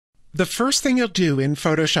The first thing you'll do in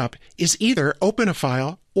Photoshop is either open a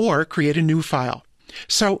file or create a new file.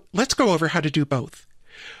 So let's go over how to do both.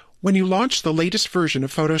 When you launch the latest version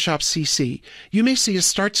of Photoshop CC, you may see a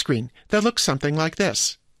start screen that looks something like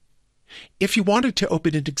this. If you wanted to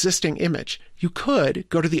open an existing image, you could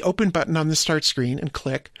go to the Open button on the start screen and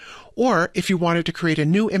click, or if you wanted to create a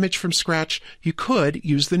new image from scratch, you could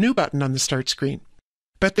use the New button on the start screen.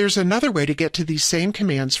 But there's another way to get to these same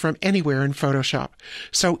commands from anywhere in Photoshop.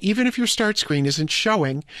 So even if your start screen isn't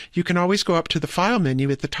showing, you can always go up to the File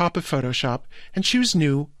menu at the top of Photoshop and choose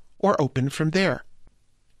New or Open from there.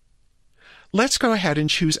 Let's go ahead and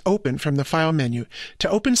choose Open from the File menu to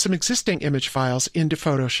open some existing image files into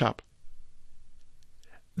Photoshop.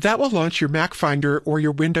 That will launch your Mac Finder or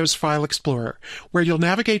your Windows File Explorer, where you'll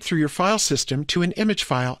navigate through your file system to an image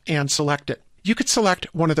file and select it. You could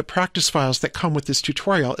select one of the practice files that come with this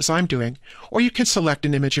tutorial, as I'm doing, or you can select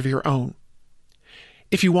an image of your own.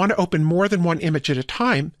 If you want to open more than one image at a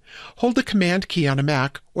time, hold the Command key on a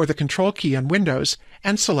Mac or the Control key on Windows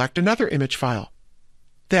and select another image file.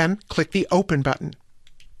 Then click the Open button.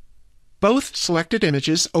 Both selected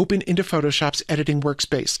images open into Photoshop's editing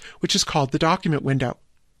workspace, which is called the Document window.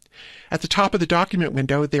 At the top of the Document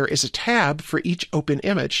window, there is a tab for each open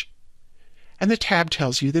image, and the tab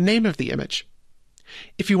tells you the name of the image.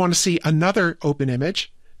 If you want to see another open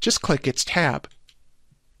image, just click its tab.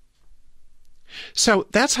 So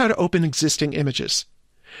that's how to open existing images.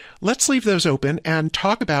 Let's leave those open and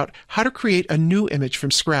talk about how to create a new image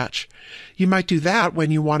from scratch. You might do that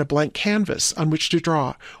when you want a blank canvas on which to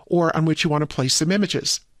draw or on which you want to place some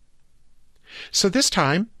images. So this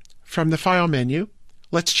time, from the File menu,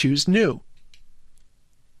 let's choose New.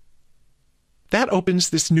 That opens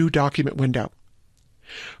this new document window.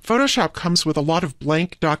 Photoshop comes with a lot of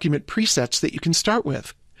blank document presets that you can start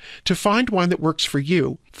with. To find one that works for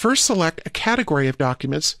you, first select a category of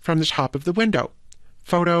documents from the top of the window: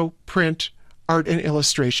 Photo, Print, Art and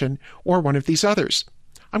Illustration, or one of these others.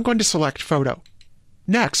 I'm going to select Photo.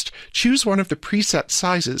 Next, choose one of the preset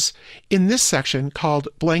sizes in this section called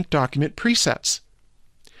Blank Document Presets.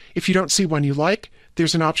 If you don't see one you like,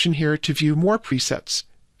 there's an option here to view more presets.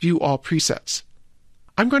 View all presets.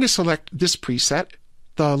 I'm going to select this preset,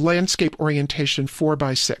 the Landscape Orientation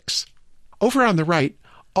 4x6. Over on the right,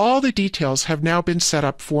 all the details have now been set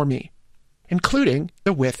up for me, including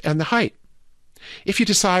the width and the height. If you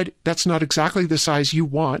decide that's not exactly the size you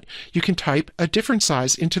want, you can type a different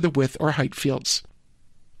size into the width or height fields.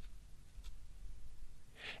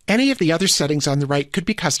 Any of the other settings on the right could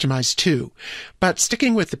be customized too, but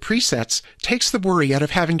sticking with the presets takes the worry out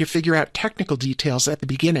of having to figure out technical details at the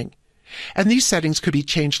beginning. And these settings could be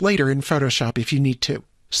changed later in Photoshop if you need to.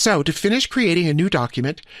 So to finish creating a new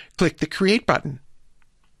document, click the Create button.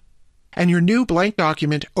 And your new blank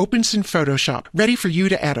document opens in Photoshop, ready for you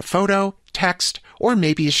to add a photo, text, or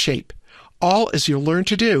maybe a shape, all as you'll learn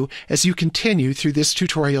to do as you continue through this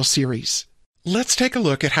tutorial series. Let's take a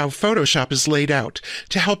look at how Photoshop is laid out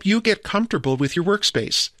to help you get comfortable with your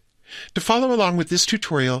workspace. To follow along with this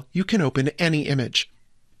tutorial, you can open any image.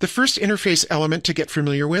 The first interface element to get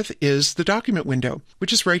familiar with is the document window,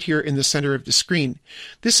 which is right here in the center of the screen.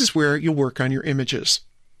 This is where you'll work on your images.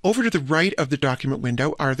 Over to the right of the document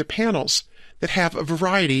window are the panels that have a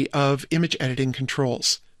variety of image editing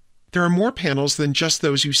controls. There are more panels than just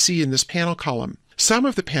those you see in this panel column. Some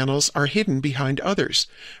of the panels are hidden behind others.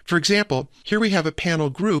 For example, here we have a panel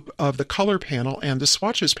group of the Color panel and the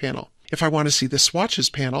Swatches panel. If I want to see the Swatches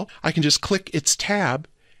panel, I can just click its tab,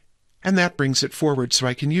 and that brings it forward so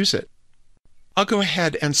I can use it. I'll go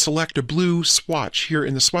ahead and select a blue swatch here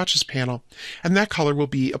in the Swatches panel, and that color will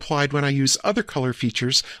be applied when I use other color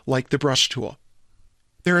features like the brush tool.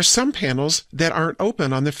 There are some panels that aren't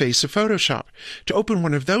open on the face of Photoshop. To open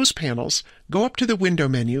one of those panels, go up to the Window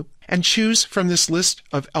menu and choose from this list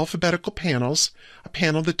of alphabetical panels a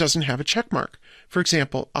panel that doesn't have a check mark. For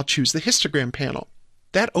example, I'll choose the Histogram panel.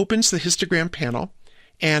 That opens the Histogram panel,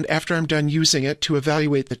 and after I'm done using it to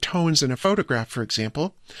evaluate the tones in a photograph, for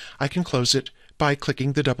example, I can close it by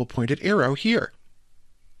clicking the double-pointed arrow here.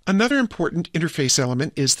 Another important interface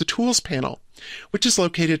element is the Tools panel, which is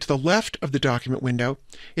located to the left of the document window.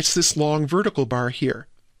 It's this long vertical bar here.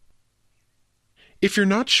 If you're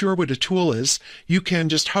not sure what a tool is, you can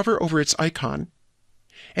just hover over its icon,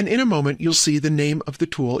 and in a moment you'll see the name of the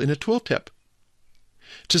tool in a tooltip.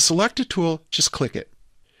 To select a tool, just click it.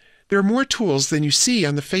 There are more tools than you see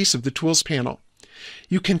on the face of the Tools panel.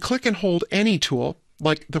 You can click and hold any tool,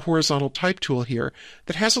 like the horizontal type tool here,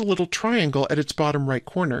 that has a little triangle at its bottom right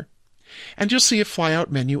corner. And you'll see a flyout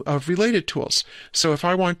menu of related tools. So if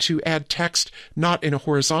I want to add text not in a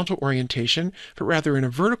horizontal orientation, but rather in a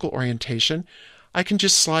vertical orientation, I can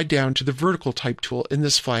just slide down to the vertical type tool in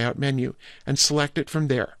this flyout menu and select it from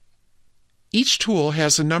there. Each tool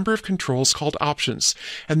has a number of controls called options,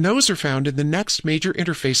 and those are found in the next major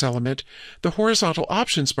interface element, the horizontal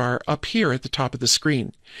options bar up here at the top of the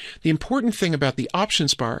screen. The important thing about the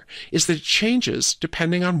options bar is that it changes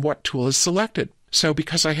depending on what tool is selected. So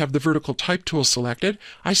because I have the vertical type tool selected,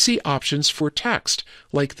 I see options for text,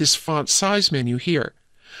 like this font size menu here.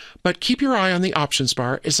 But keep your eye on the options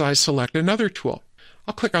bar as I select another tool.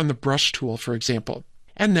 I'll click on the brush tool, for example.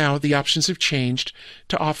 And now the options have changed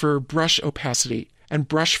to offer brush opacity and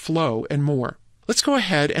brush flow and more. Let's go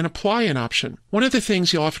ahead and apply an option. One of the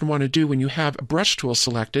things you'll often want to do when you have a brush tool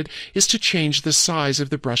selected is to change the size of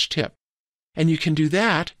the brush tip. And you can do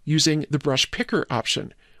that using the brush picker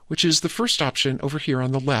option, which is the first option over here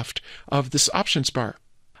on the left of this options bar.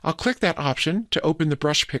 I'll click that option to open the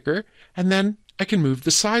brush picker, and then I can move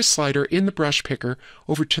the size slider in the brush picker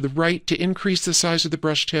over to the right to increase the size of the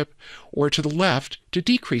brush tip, or to the left to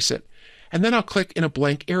decrease it. And then I'll click in a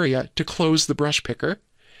blank area to close the brush picker.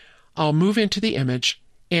 I'll move into the image,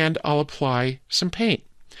 and I'll apply some paint.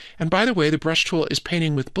 And by the way, the brush tool is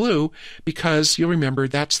painting with blue because you'll remember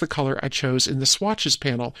that's the color I chose in the swatches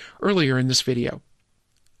panel earlier in this video.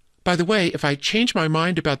 By the way, if I change my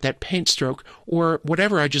mind about that paint stroke or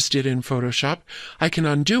whatever I just did in Photoshop, I can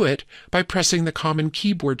undo it by pressing the common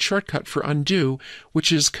keyboard shortcut for undo,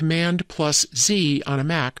 which is Command plus Z on a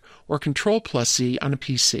Mac or Control plus Z on a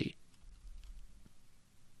PC.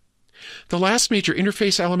 The last major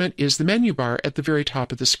interface element is the menu bar at the very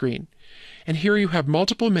top of the screen. And here you have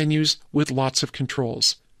multiple menus with lots of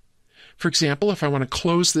controls. For example, if I want to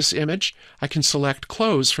close this image, I can select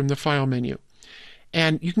Close from the File menu.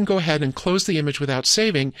 And you can go ahead and close the image without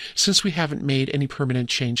saving since we haven't made any permanent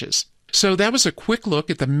changes. So that was a quick look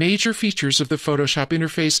at the major features of the Photoshop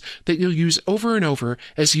interface that you'll use over and over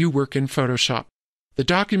as you work in Photoshop. The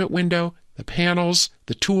document window, the panels,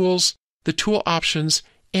 the tools, the tool options,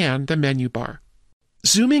 and the menu bar.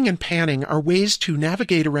 Zooming and panning are ways to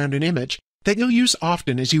navigate around an image that you'll use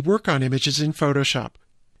often as you work on images in Photoshop.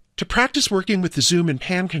 To practice working with the zoom and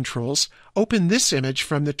pan controls, open this image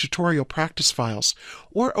from the tutorial practice files,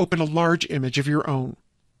 or open a large image of your own.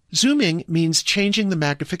 Zooming means changing the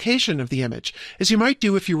magnification of the image, as you might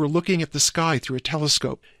do if you were looking at the sky through a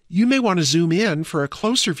telescope. You may want to zoom in for a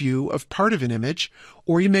closer view of part of an image,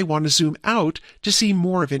 or you may want to zoom out to see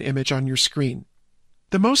more of an image on your screen.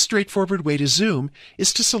 The most straightforward way to zoom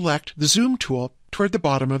is to select the Zoom tool toward the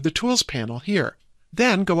bottom of the Tools panel here.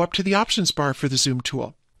 Then go up to the Options bar for the Zoom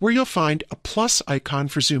tool, where you'll find a plus icon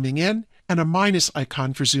for zooming in and a minus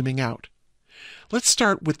icon for zooming out. Let's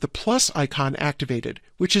start with the plus icon activated,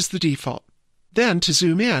 which is the default. Then, to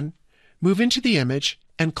zoom in, move into the image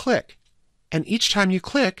and click. And each time you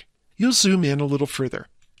click, you'll zoom in a little further.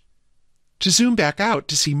 To zoom back out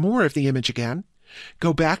to see more of the image again,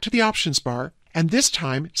 go back to the Options bar and this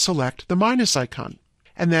time select the minus icon,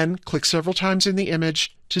 and then click several times in the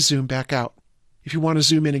image to zoom back out. If you want to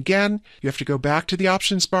zoom in again, you have to go back to the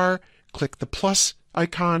Options bar, click the plus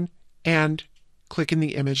icon, and click in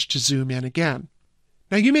the image to zoom in again.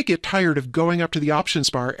 Now you may get tired of going up to the Options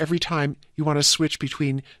bar every time you want to switch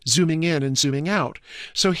between zooming in and zooming out,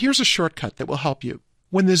 so here's a shortcut that will help you.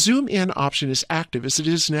 When the zoom in option is active, as it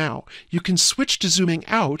is now, you can switch to zooming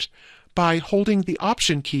out by holding the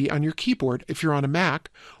Option key on your keyboard if you're on a Mac,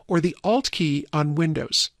 or the Alt key on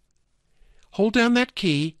Windows. Hold down that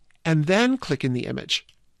key and then click in the image,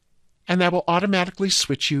 and that will automatically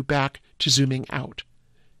switch you back to zooming out.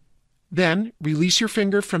 Then release your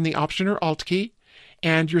finger from the Option or Alt key,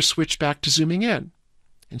 and you're switched back to zooming in,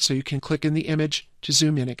 and so you can click in the image to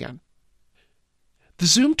zoom in again. The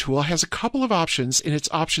Zoom tool has a couple of options in its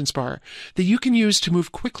Options bar that you can use to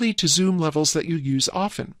move quickly to zoom levels that you use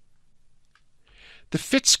often. The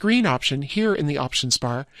Fit Screen option here in the Options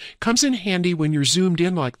bar comes in handy when you're zoomed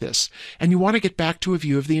in like this and you want to get back to a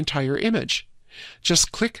view of the entire image.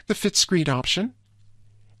 Just click the Fit Screen option,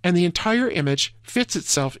 and the entire image fits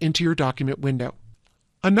itself into your document window.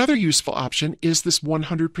 Another useful option is this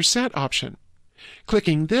 100% option.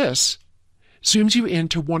 Clicking this zooms you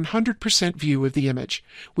into 100% view of the image,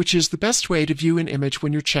 which is the best way to view an image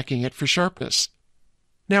when you're checking it for sharpness.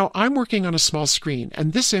 Now, I'm working on a small screen,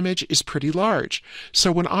 and this image is pretty large,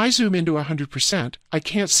 so when I zoom into 100%, I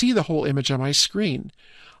can't see the whole image on my screen,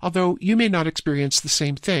 although you may not experience the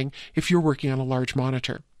same thing if you're working on a large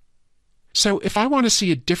monitor. So if I want to see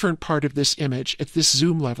a different part of this image at this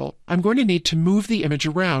zoom level, I'm going to need to move the image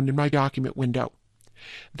around in my document window.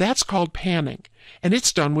 That's called panning, and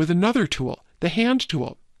it's done with another tool, the Hand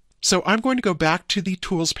tool. So I'm going to go back to the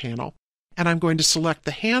Tools panel, and I'm going to select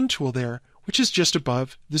the Hand tool there, which is just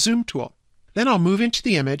above the Zoom tool. Then I'll move into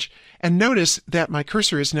the image and notice that my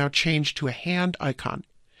cursor is now changed to a hand icon.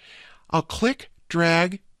 I'll click,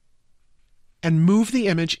 drag, and move the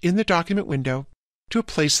image in the document window to a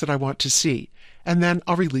place that I want to see, and then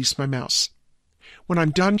I'll release my mouse. When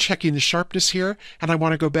I'm done checking the sharpness here and I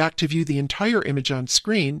want to go back to view the entire image on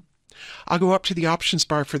screen, I'll go up to the options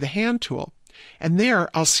bar for the hand tool, and there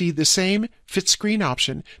I'll see the same fit screen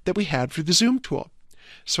option that we had for the zoom tool.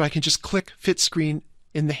 So I can just click fit screen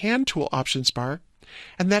in the hand tool options bar,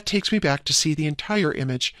 and that takes me back to see the entire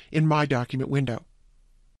image in my document window.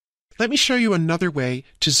 Let me show you another way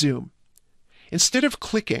to zoom. Instead of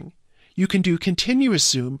clicking, you can do continuous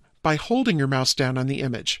zoom by holding your mouse down on the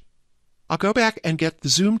image. I'll go back and get the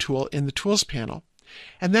zoom tool in the tools panel,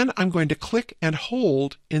 and then I'm going to click and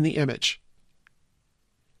hold in the image.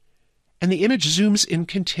 And the image zooms in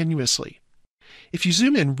continuously. If you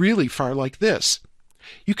zoom in really far like this,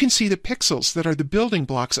 you can see the pixels that are the building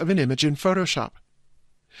blocks of an image in Photoshop.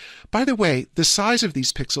 By the way, the size of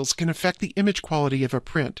these pixels can affect the image quality of a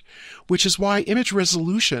print, which is why image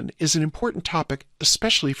resolution is an important topic,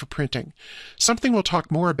 especially for printing, something we'll talk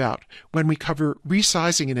more about when we cover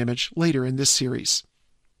resizing an image later in this series.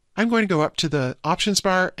 I'm going to go up to the options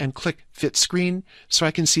bar and click Fit Screen so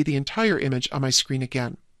I can see the entire image on my screen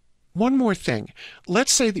again. One more thing.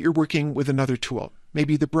 Let's say that you're working with another tool,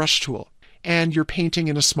 maybe the brush tool, and you're painting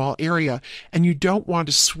in a small area, and you don't want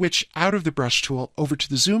to switch out of the brush tool over to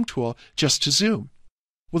the zoom tool just to zoom.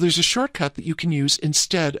 Well, there's a shortcut that you can use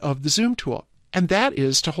instead of the zoom tool, and that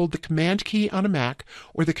is to hold the Command key on a Mac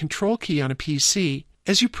or the Control key on a PC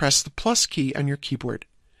as you press the plus key on your keyboard.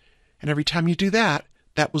 And every time you do that,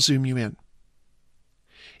 that will zoom you in.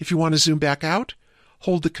 If you want to zoom back out,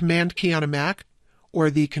 hold the Command key on a Mac or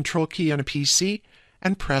the Control key on a PC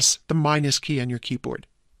and press the minus key on your keyboard,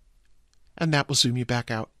 and that will zoom you back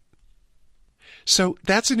out. So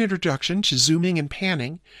that's an introduction to zooming and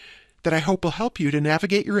panning that I hope will help you to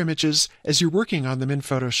navigate your images as you're working on them in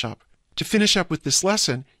Photoshop. To finish up with this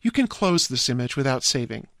lesson, you can close this image without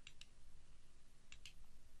saving.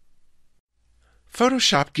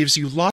 Photoshop gives you lots